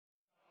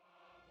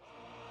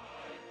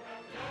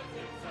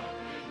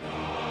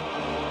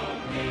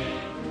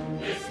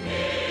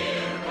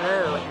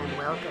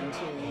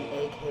welcome to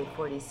the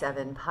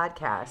AK-47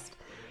 podcast.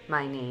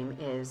 My name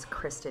is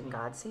Kristen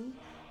Godsey,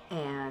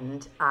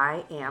 and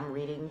I am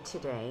reading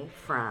today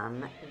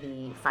from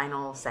the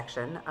final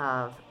section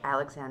of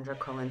Alexandra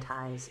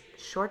Kollontais'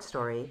 short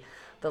story,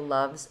 The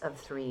Loves of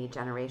Three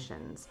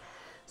Generations.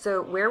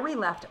 So where we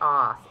left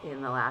off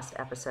in the last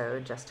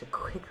episode, just to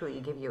quickly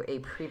give you a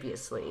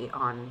previously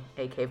on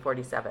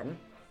AK-47,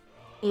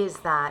 is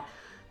that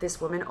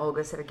this woman,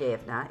 Olga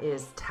Sergeyevna,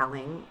 is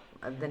telling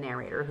the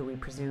narrator, who we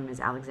presume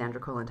is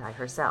Alexandra Kollontai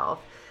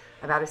herself,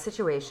 about a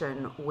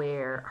situation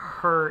where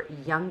her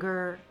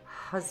younger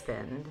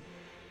husband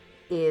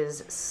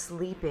is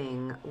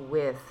sleeping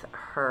with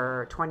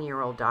her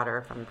 20-year-old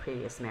daughter from a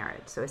previous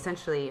marriage. So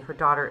essentially, her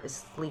daughter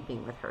is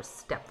sleeping with her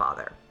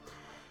stepfather.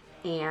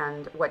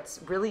 And what's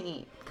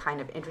really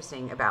kind of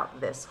interesting about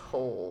this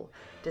whole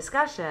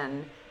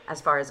discussion,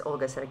 as far as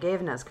Olga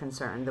Sergeyevna is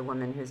concerned, the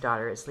woman whose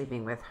daughter is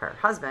sleeping with her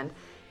husband,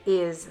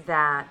 is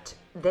that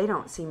they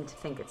don't seem to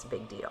think it's a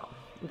big deal.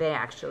 They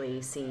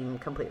actually seem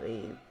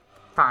completely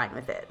fine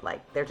with it.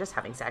 Like, they're just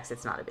having sex.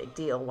 It's not a big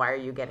deal. Why are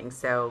you getting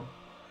so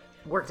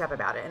worked up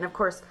about it? And of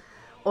course,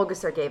 Olga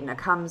Sergeyevna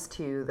comes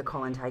to the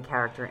Kollontai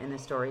character in the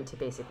story to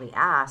basically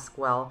ask,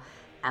 well,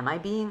 am I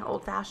being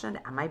old-fashioned?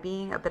 Am I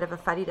being a bit of a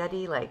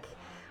fuddy-duddy?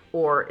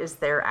 Or is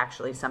there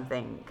actually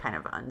something kind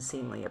of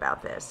unseemly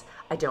about this?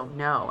 I don't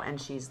know.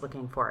 And she's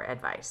looking for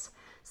advice.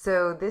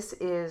 So this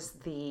is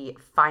the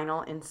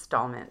final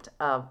installment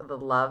of The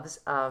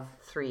Loves of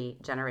Three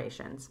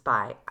Generations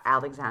by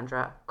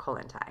Alexandra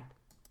Kollontai.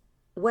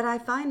 What I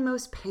find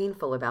most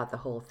painful about the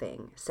whole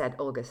thing, said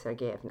Olga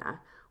Sergeyevna,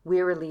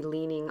 wearily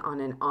leaning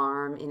on an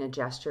arm in a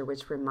gesture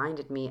which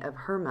reminded me of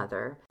her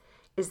mother,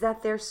 is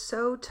that they're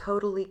so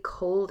totally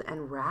cold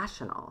and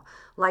rational,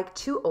 like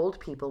two old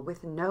people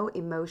with no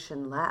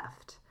emotion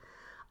left.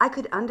 I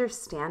could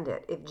understand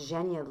it if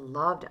Zhenya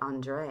loved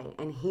Andrei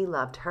and he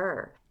loved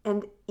her.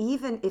 And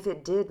even if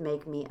it did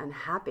make me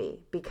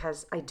unhappy,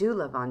 because I do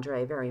love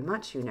Andrei very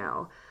much, you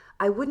know,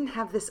 I wouldn't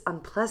have this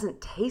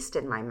unpleasant taste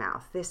in my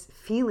mouth, this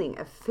feeling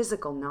of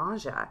physical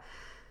nausea.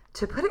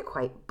 To put it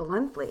quite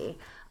bluntly,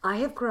 I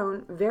have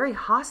grown very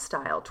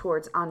hostile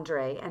towards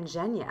Andrei and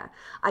Zhenya.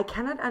 I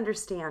cannot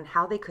understand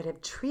how they could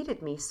have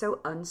treated me so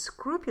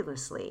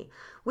unscrupulously,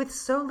 with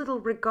so little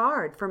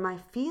regard for my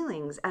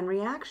feelings and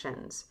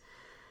reactions.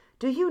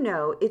 Do you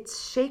know,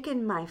 it's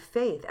shaken my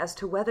faith as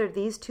to whether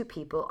these two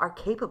people are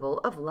capable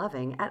of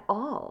loving at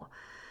all.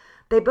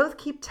 They both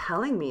keep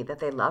telling me that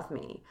they love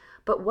me,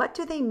 but what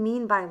do they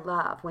mean by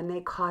love when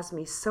they cause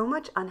me so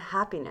much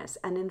unhappiness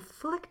and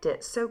inflict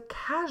it so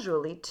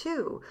casually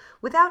too,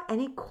 without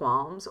any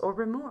qualms or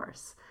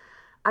remorse?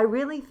 I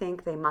really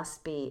think they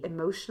must be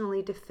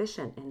emotionally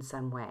deficient in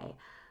some way.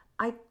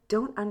 I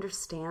don't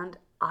understand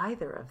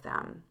either of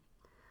them.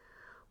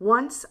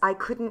 Once I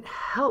couldn't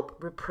help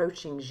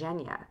reproaching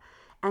Zhenya,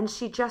 and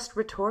she just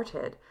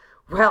retorted,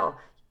 well,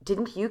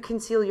 didn't you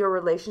conceal your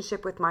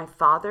relationship with my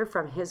father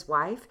from his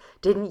wife?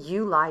 Didn't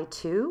you lie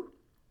too?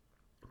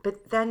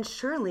 But then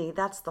surely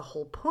that's the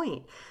whole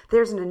point.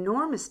 There's an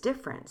enormous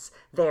difference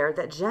there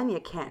that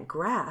Zhenya can't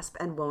grasp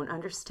and won't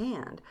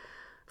understand.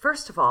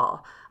 First of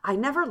all, I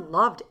never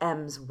loved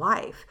M's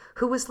wife,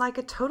 who was like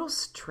a total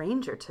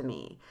stranger to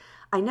me.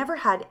 I never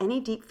had any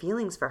deep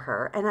feelings for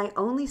her, and I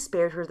only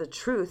spared her the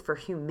truth for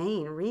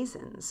humane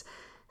reasons.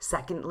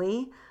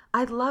 Secondly,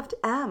 I loved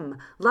M,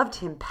 loved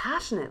him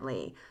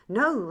passionately,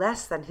 no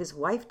less than his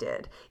wife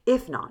did,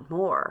 if not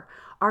more.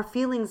 Our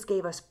feelings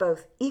gave us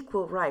both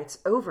equal rights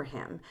over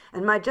him,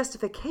 and my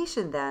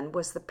justification then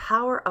was the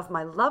power of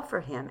my love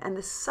for him and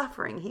the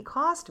suffering he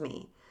caused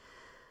me.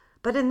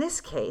 But in this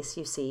case,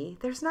 you see,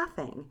 there's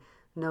nothing.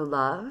 No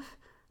love,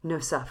 no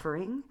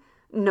suffering,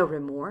 no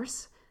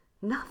remorse,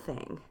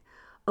 nothing.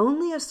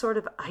 Only a sort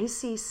of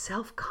icy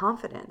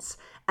self-confidence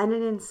and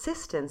an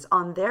insistence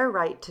on their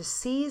right to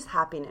seize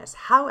happiness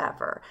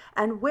however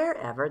and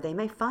wherever they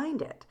may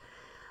find it.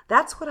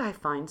 That's what I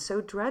find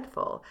so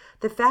dreadful,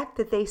 the fact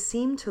that they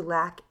seem to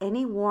lack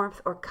any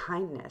warmth or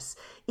kindness,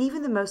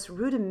 even the most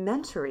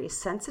rudimentary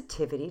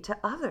sensitivity to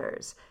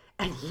others,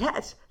 and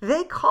yet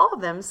they call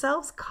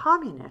themselves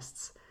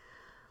communists.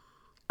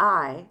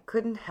 I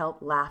couldn't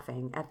help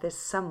laughing at this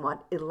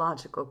somewhat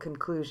illogical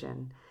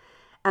conclusion.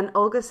 And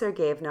Olga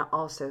Sergeyevna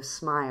also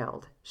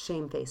smiled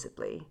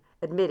shamefacedly,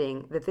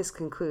 admitting that this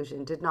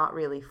conclusion did not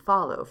really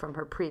follow from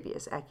her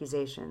previous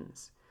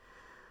accusations.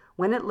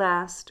 When at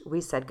last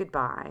we said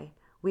goodbye,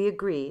 we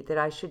agreed that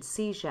I should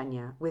see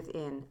Zhenya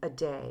within a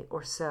day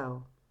or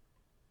so.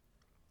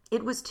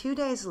 It was 2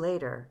 days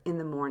later, in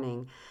the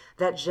morning,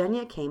 that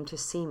Zhenya came to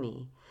see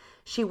me.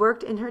 She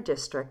worked in her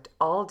district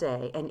all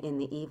day and in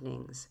the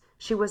evenings.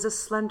 She was a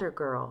slender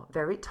girl,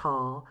 very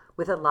tall,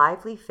 with a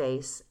lively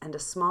face and a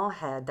small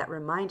head that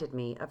reminded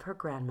me of her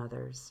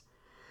grandmother's.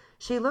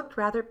 She looked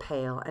rather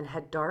pale and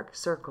had dark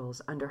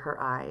circles under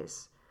her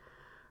eyes.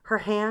 Her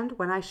hand,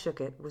 when I shook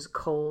it, was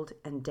cold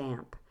and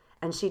damp,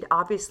 and she'd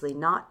obviously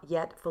not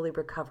yet fully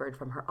recovered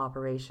from her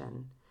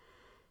operation.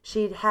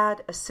 She'd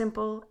had a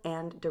simple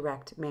and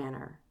direct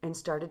manner and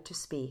started to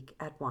speak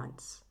at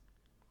once.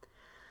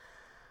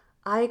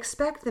 I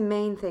expect the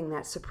main thing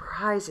that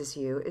surprises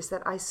you is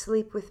that I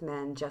sleep with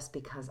men just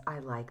because I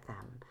like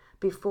them,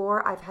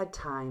 before I've had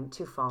time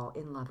to fall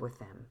in love with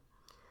them.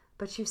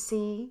 But you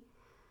see,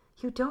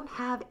 you don't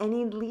have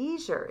any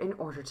leisure in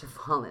order to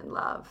fall in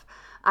love.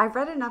 I've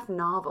read enough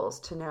novels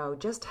to know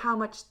just how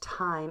much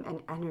time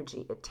and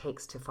energy it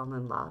takes to fall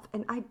in love,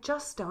 and I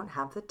just don't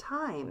have the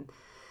time.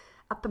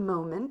 At the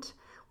moment,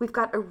 we've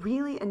got a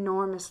really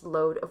enormous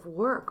load of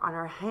work on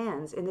our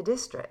hands in the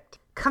district.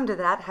 Come to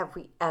that, have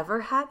we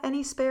ever had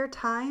any spare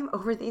time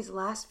over these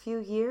last few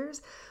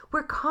years?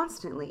 We're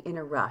constantly in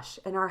a rush,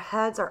 and our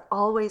heads are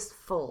always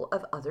full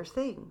of other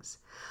things.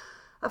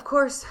 Of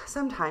course,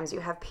 sometimes you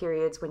have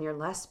periods when you're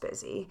less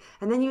busy,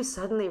 and then you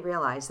suddenly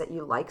realize that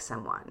you like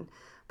someone.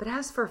 But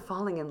as for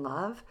falling in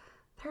love,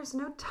 there's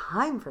no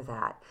time for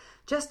that.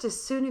 Just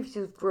as soon as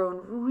you've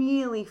grown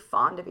really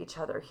fond of each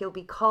other, he'll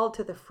be called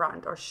to the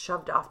front or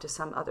shoved off to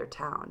some other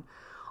town.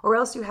 Or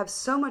else you have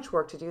so much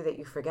work to do that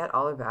you forget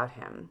all about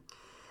him.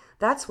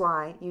 That's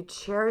why you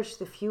cherish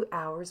the few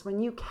hours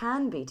when you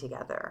can be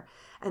together,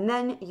 and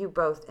then you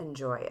both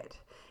enjoy it.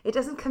 It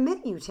doesn't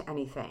commit you to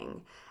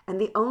anything, and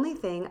the only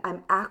thing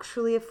I'm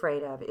actually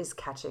afraid of is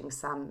catching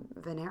some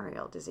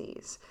venereal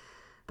disease.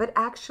 But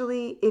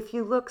actually, if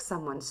you look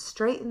someone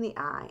straight in the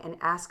eye and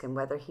ask him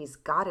whether he's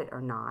got it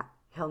or not,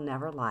 he'll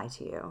never lie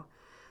to you.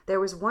 There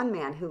was one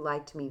man who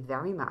liked me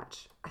very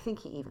much. I think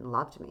he even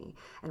loved me.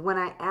 And when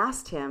I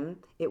asked him,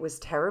 it was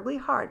terribly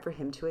hard for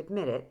him to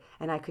admit it,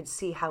 and I could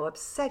see how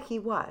upset he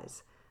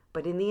was.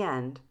 But in the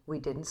end, we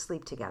didn't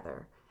sleep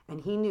together,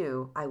 and he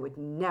knew I would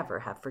never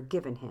have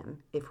forgiven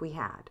him if we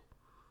had.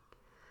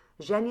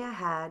 Zhenya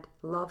had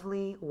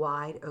lovely,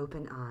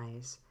 wide-open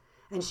eyes,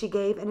 and she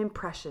gave an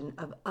impression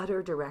of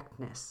utter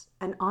directness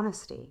and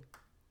honesty.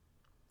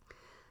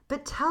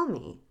 "But tell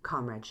me,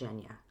 Comrade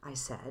Zhenya," I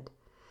said,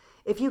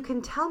 "if you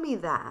can tell me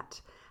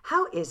that,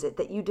 how is it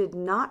that you did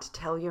not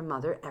tell your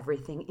mother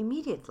everything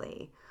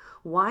immediately?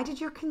 Why did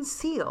you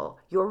conceal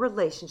your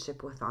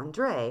relationship with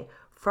Andrei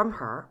from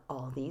her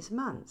all these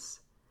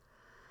months?"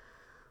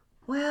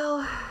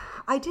 "Well,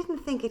 I didn't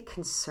think it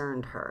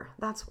concerned her,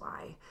 that's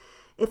why.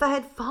 If I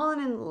had fallen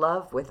in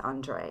love with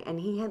Andrei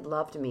and he had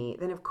loved me,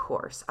 then of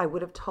course I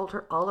would have told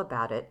her all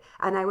about it,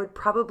 and I would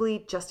probably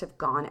just have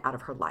gone out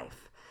of her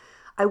life.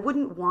 I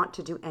wouldn't want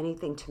to do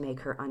anything to make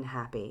her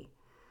unhappy.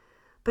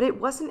 But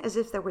it wasn't as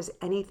if there was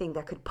anything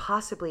that could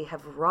possibly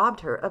have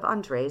robbed her of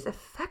Andrei's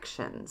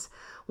affections.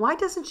 Why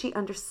doesn't she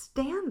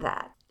understand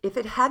that? If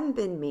it hadn't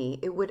been me,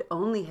 it would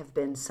only have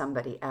been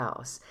somebody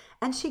else.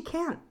 And she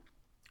can't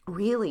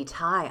really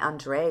tie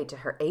Andrei to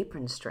her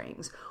apron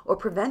strings or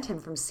prevent him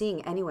from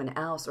seeing anyone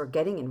else or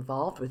getting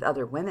involved with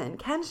other women,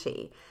 can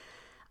she?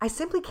 I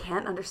simply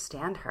can't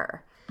understand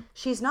her.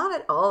 She's not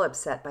at all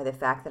upset by the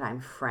fact that I'm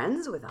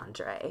friends with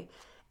Andrei,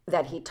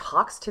 that he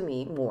talks to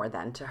me more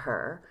than to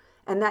her,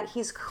 and that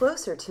he's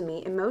closer to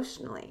me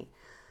emotionally.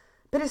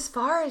 But as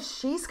far as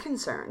she's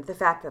concerned, the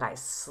fact that I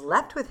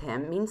slept with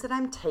him means that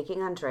I'm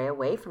taking Andrei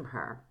away from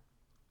her.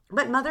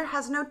 But Mother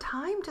has no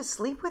time to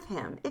sleep with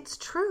him. It's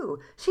true.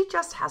 She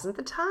just hasn't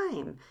the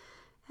time.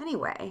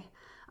 Anyway,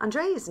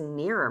 Andrei is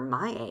nearer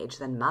my age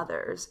than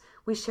Mother's.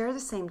 We share the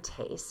same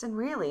tastes, and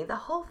really, the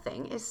whole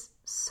thing is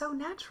so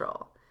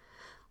natural.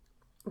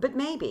 But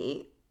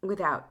maybe,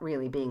 without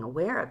really being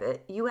aware of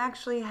it, you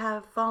actually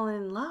have fallen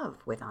in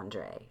love with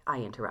Andrei," I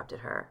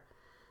interrupted her.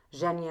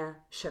 Zhenya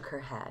shook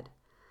her head.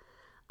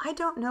 "I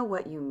don't know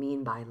what you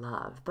mean by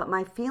love, but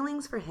my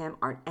feelings for him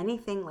aren't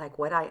anything like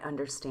what I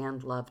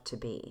understand love to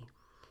be.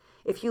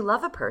 If you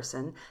love a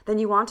person, then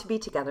you want to be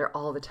together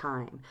all the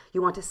time.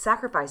 You want to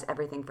sacrifice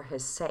everything for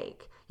his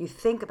sake. You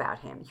think about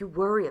him. You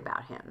worry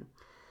about him.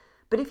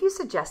 But if you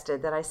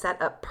suggested that I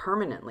set up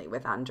permanently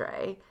with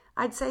Andrei,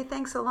 I'd say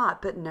thanks a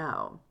lot, but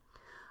no.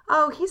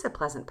 Oh, he's a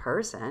pleasant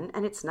person,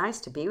 and it's nice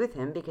to be with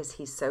him because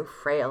he's so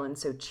frail and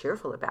so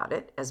cheerful about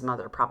it, as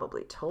Mother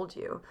probably told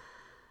you.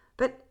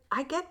 But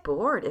I get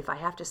bored if I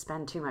have to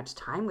spend too much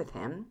time with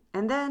him,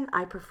 and then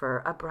I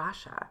prefer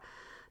Abrasha.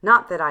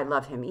 Not that I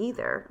love him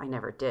either, I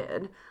never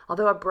did,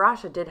 although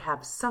Abrasha did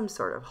have some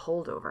sort of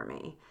hold over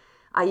me.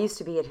 I used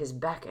to be at his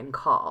beck and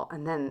call,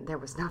 and then there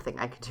was nothing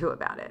I could do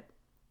about it."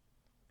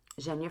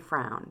 Zhenya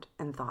frowned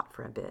and thought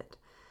for a bit.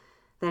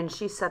 Then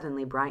she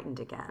suddenly brightened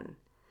again.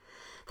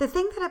 "The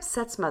thing that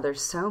upsets Mother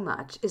so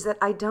much is that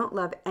I don't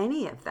love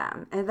any of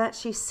them, and that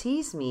she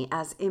sees me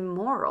as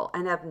immoral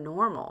and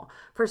abnormal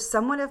for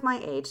someone of my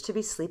age to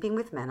be sleeping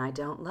with men I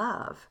don't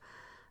love.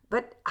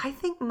 But I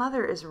think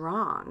Mother is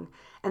wrong,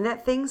 and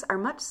that things are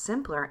much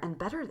simpler and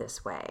better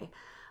this way.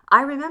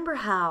 I remember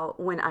how,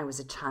 when I was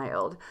a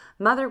child,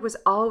 Mother was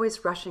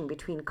always rushing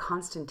between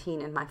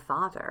Constantine and my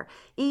father,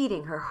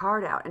 eating her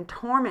heart out and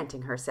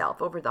tormenting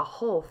herself over the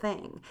whole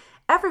thing.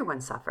 Everyone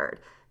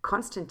suffered.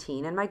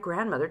 Constantine and my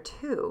grandmother,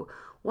 too.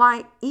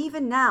 Why,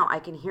 even now I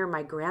can hear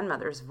my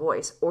grandmother's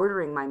voice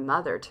ordering my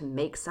mother to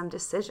make some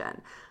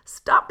decision.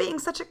 'Stop being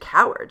such a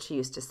coward,' she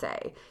used to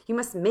say. 'You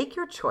must make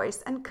your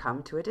choice and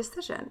come to a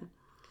decision.'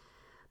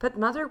 But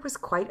Mother was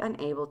quite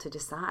unable to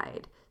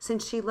decide,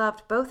 since she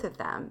loved both of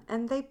them,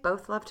 and they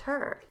both loved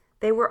her.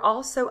 They were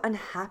all so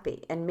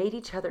unhappy and made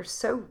each other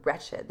so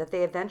wretched that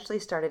they eventually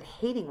started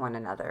hating one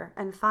another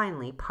and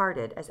finally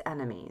parted as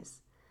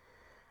enemies.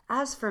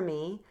 As for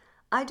me,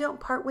 I don't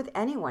part with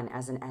anyone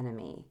as an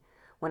enemy.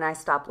 When I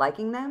stop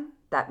liking them,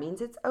 that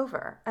means it's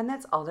over, and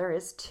that's all there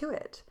is to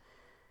it.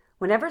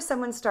 Whenever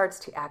someone starts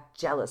to act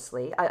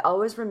jealously, I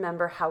always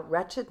remember how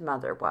wretched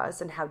Mother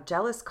was and how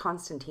jealous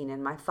Constantine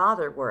and my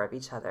father were of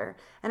each other,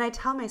 and I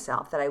tell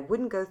myself that I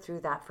wouldn't go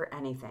through that for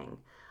anything.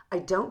 I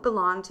don't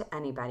belong to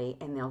anybody,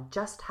 and they'll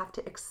just have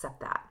to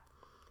accept that.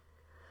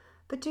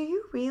 But do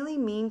you really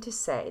mean to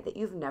say that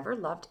you've never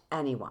loved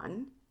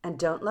anyone and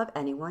don't love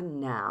anyone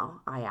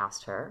now? I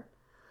asked her.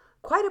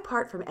 Quite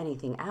apart from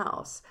anything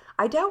else,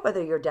 I doubt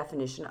whether your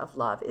definition of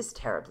love is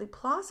terribly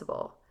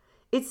plausible.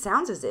 It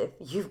sounds as if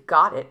you've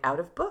got it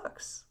out of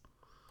books.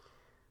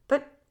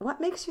 But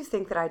what makes you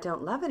think that I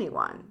don't love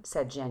anyone?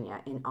 Said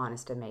Genya in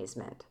honest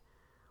amazement.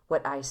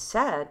 What I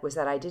said was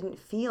that I didn't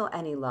feel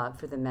any love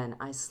for the men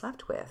I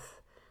slept with.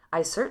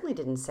 I certainly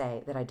didn't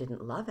say that I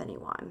didn't love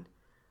anyone.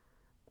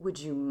 Would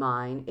you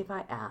mind if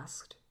I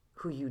asked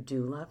who you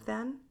do love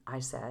then? I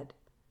said.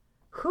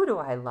 Who do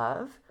I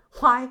love?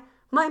 Why,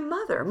 my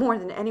mother, more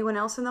than anyone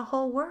else in the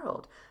whole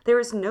world. There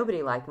is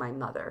nobody like my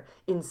mother.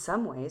 In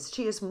some ways,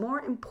 she is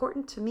more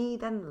important to me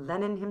than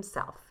Lenin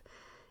himself.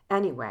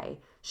 Anyway,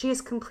 she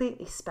is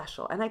completely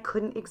special, and I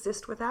couldn't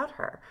exist without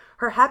her.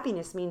 Her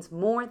happiness means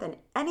more than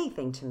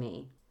anything to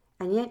me.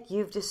 And yet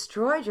you've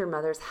destroyed your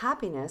mother's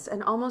happiness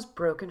and almost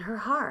broken her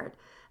heart.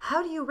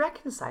 How do you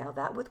reconcile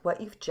that with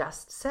what you've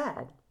just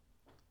said?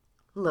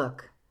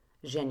 Look,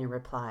 Genya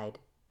replied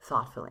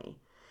thoughtfully.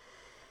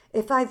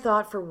 If I'd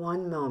thought for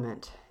one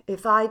moment,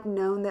 if I'd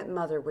known that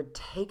Mother would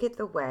take it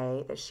the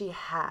way that she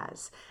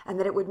has and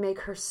that it would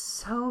make her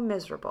so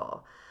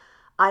miserable,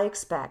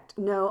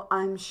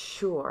 I'm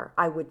sure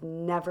I would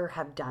never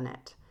have done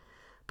it.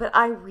 But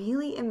I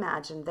really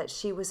imagined that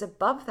she was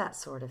above that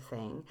sort of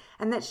thing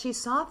and that she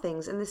saw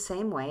things in the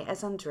same way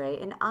as Andre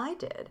and I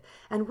did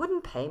and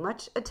wouldn't pay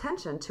much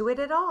attention to it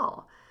at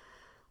all.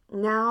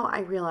 Now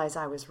I realize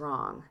I was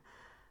wrong.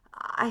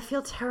 I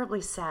feel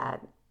terribly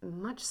sad,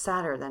 much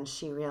sadder than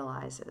she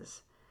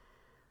realizes.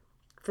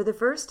 For the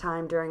first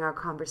time during our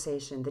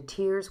conversation, the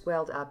tears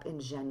welled up in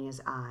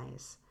Genya's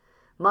eyes.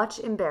 Much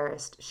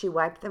embarrassed, she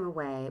wiped them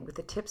away with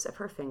the tips of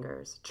her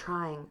fingers,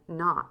 trying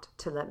not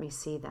to let me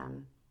see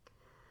them.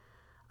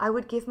 I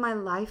would give my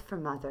life for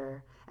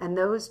Mother, and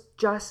those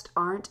just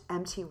aren't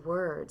empty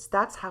words.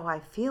 That's how I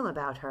feel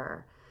about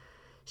her.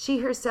 She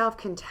herself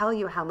can tell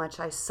you how much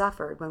I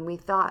suffered when we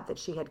thought that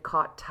she had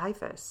caught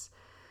typhus.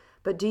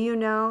 But do you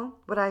know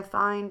what I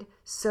find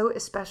so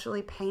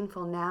especially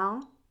painful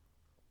now?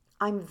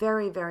 I'm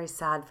very, very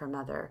sad for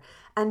Mother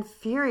and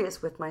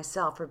furious with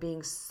myself for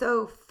being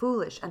so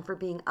foolish and for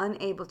being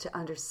unable to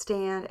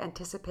understand,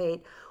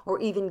 anticipate, or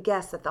even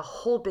guess that the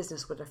whole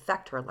business would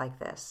affect her like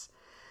this.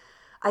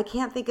 I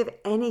can't think of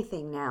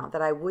anything now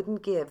that I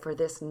wouldn't give for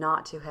this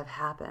not to have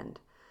happened.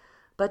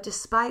 But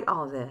despite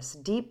all this,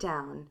 deep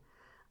down,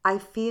 I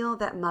feel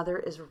that Mother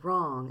is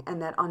wrong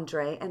and that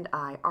Andre and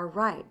I are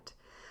right.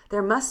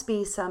 There must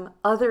be some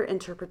other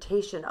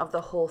interpretation of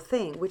the whole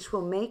thing which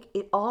will make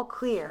it all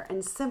clear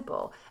and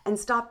simple and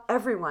stop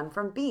everyone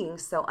from being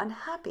so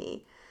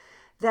unhappy.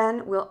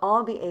 Then we'll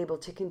all be able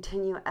to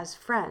continue as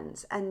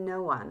friends and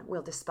no one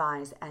will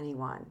despise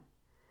anyone.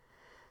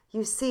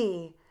 You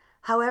see,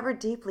 however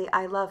deeply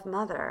I love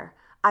Mother,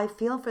 I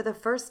feel for the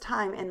first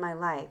time in my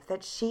life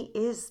that she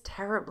is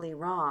terribly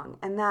wrong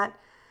and that's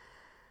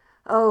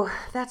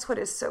what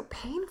is so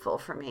painful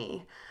for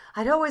me.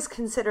 I'd always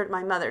considered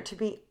my mother to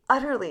be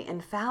utterly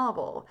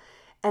infallible,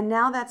 and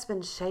now that's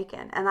been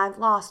shaken, and I've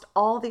lost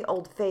all the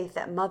old faith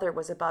that Mother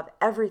was above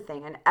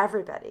everything and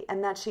everybody,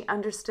 and that she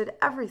understood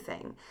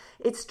everything.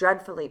 It's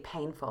dreadfully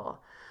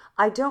painful.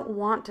 I don't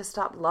want to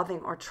stop loving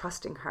or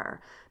trusting her,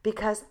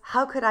 because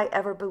how could I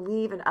ever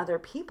believe in other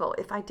people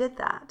if I did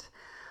that?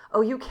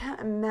 Oh, you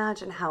can't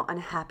imagine how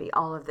unhappy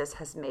all of this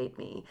has made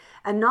me,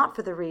 and not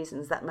for the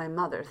reasons that my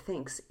mother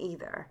thinks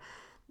either.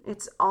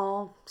 It's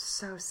all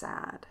so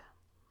sad.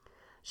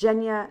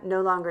 Genya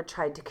no longer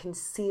tried to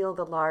conceal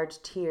the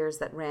large tears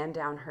that ran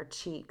down her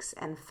cheeks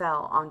and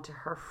fell onto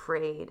her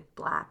frayed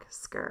black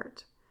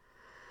skirt.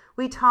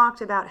 We talked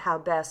about how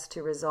best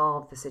to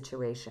resolve the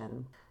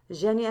situation.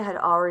 Genya had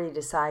already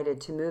decided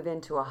to move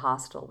into a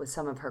hostel with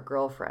some of her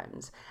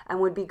girlfriends and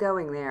would be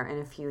going there in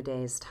a few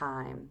days'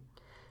 time.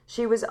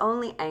 She was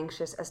only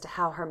anxious as to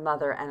how her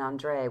mother and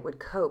Andre would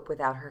cope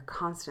without her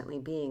constantly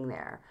being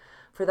there,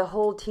 for the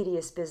whole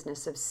tedious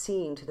business of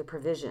seeing to the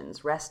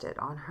provisions rested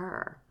on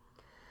her.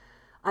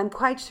 I'm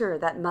quite sure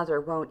that Mother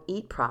won't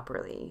eat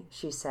properly,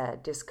 she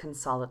said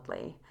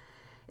disconsolately.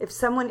 If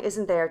someone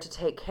isn't there to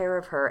take care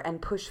of her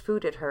and push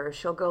food at her,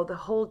 she'll go the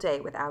whole day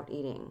without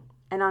eating.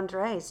 And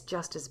Andre's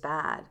just as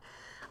bad.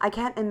 I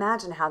can't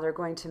imagine how they're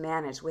going to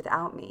manage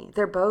without me.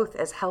 They're both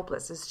as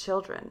helpless as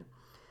children.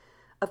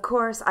 Of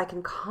course, I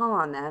can call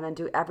on them and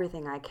do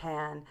everything I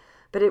can,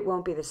 but it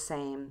won't be the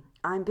same.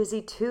 I'm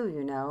busy too,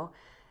 you know.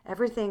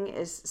 Everything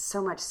is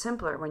so much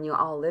simpler when you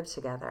all live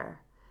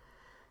together.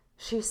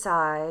 She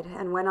sighed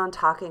and went on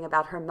talking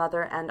about her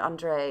mother and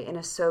André in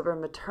a sober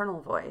maternal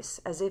voice,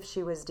 as if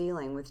she was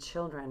dealing with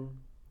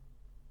children.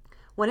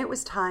 When it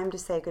was time to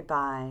say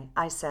goodbye,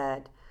 I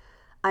said,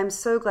 "I'm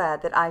so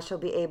glad that I shall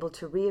be able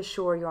to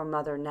reassure your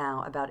mother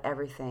now about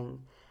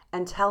everything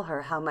and tell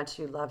her how much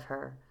you love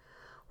her.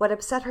 What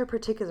upset her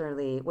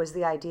particularly was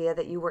the idea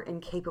that you were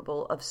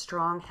incapable of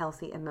strong,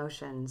 healthy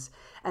emotions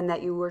and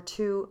that you were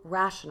too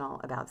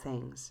rational about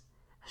things."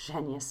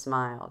 Zhenya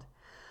smiled.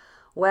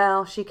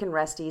 "Well, she can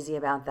rest easy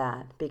about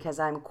that, because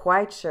I'm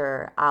quite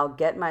sure I'll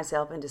get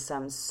myself into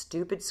some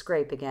stupid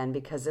scrape again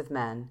because of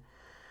men.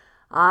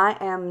 I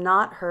am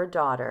not her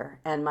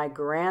daughter and my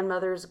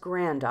grandmother's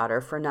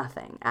granddaughter for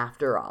nothing,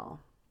 after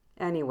all.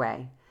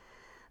 Anyway,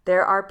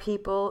 there are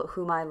people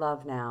whom I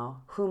love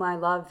now, whom I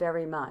love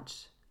very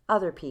much,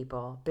 other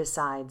people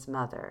besides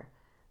mother.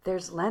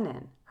 There's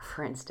Lenin,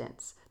 for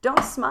instance.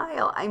 Don't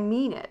smile, I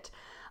mean it.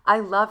 I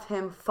love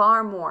him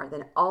far more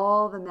than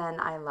all the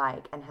men I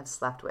like and have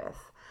slept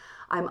with.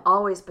 I'm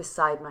always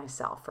beside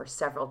myself for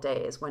several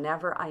days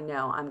whenever I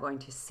know I'm going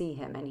to see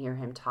him and hear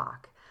him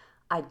talk.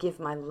 I'd give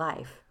my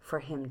life for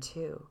him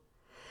too.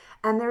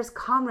 And there's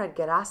Comrade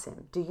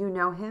Gerasim. Do you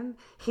know him?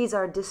 He's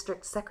our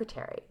district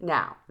secretary.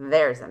 Now,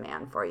 there's a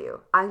man for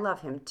you. I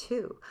love him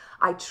too.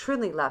 I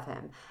truly love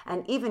him.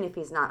 And even if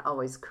he's not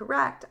always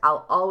correct,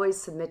 I'll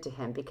always submit to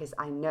him because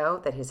I know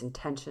that his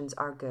intentions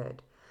are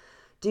good.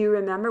 Do you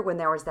remember when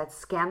there was that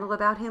scandal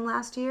about him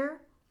last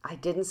year? I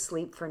didn't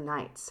sleep for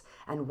nights,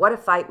 and what a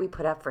fight we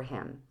put up for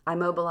him. I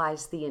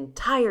mobilized the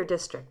entire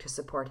district to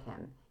support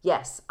him.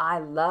 Yes, I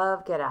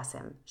love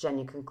Gerasim,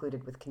 Zhenya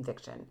concluded with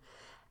conviction,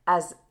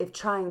 as if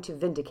trying to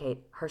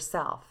vindicate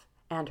herself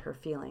and her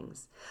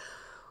feelings.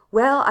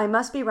 Well, I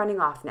must be running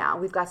off now.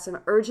 We've got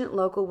some urgent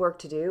local work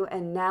to do,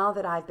 and now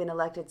that I've been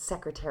elected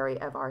secretary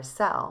of our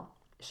cell,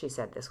 she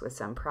said this with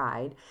some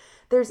pride,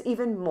 there's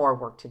even more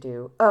work to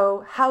do.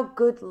 Oh, how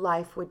good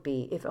life would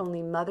be if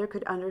only Mother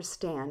could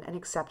understand and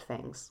accept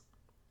things.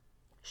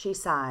 She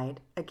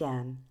sighed,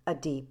 again, a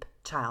deep,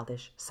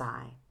 childish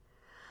sigh.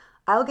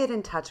 I'll get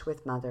in touch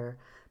with Mother.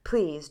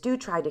 Please do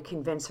try to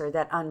convince her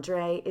that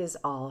André is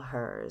all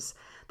hers,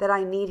 that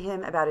I need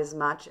him about as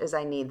much as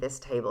I need this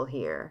table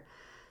here.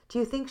 Do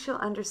you think she'll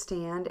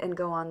understand and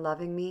go on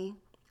loving me?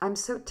 I'm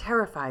so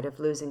terrified of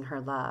losing her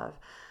love.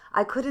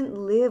 I couldn't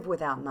live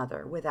without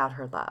Mother, without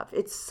her love.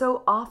 It's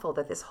so awful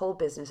that this whole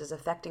business is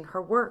affecting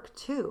her work,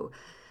 too.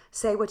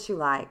 Say what you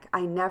like.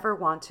 I never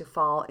want to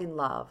fall in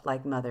love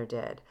like Mother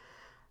did.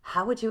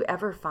 How would you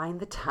ever find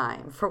the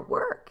time for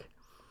work?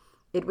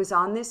 It was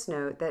on this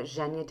note that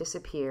Zhenya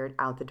disappeared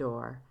out the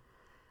door.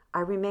 I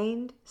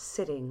remained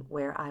sitting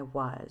where I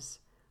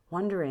was,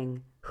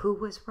 wondering who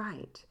was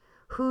right,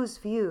 whose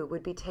view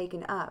would be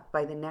taken up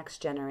by the next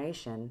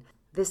generation,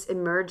 this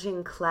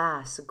emerging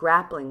class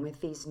grappling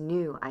with these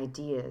new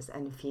ideas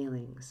and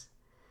feelings.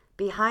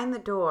 Behind the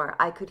door,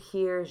 I could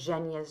hear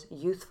Zhenya's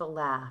youthful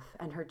laugh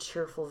and her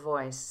cheerful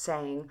voice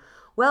saying,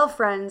 "Well,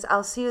 friends,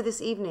 I'll see you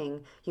this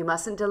evening. You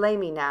mustn't delay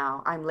me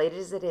now. I'm late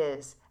as it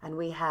is, and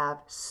we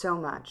have so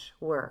much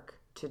work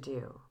to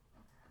do."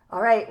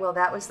 All right, well,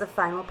 that was the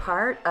final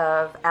part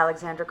of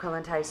Alexandra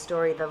Kollontais'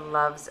 story, The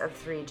Loves of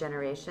Three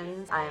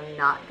Generations. I'm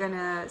not going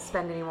to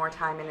spend any more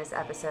time in this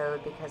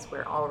episode because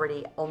we're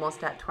already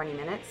almost at 20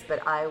 minutes,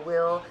 but I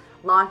will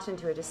launch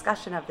into a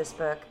discussion of this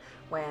book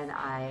when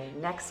I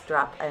next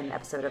drop an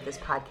episode of this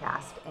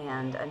podcast.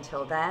 And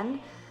until then,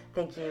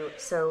 thank you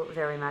so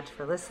very much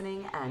for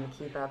listening, and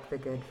keep up the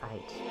good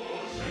fight.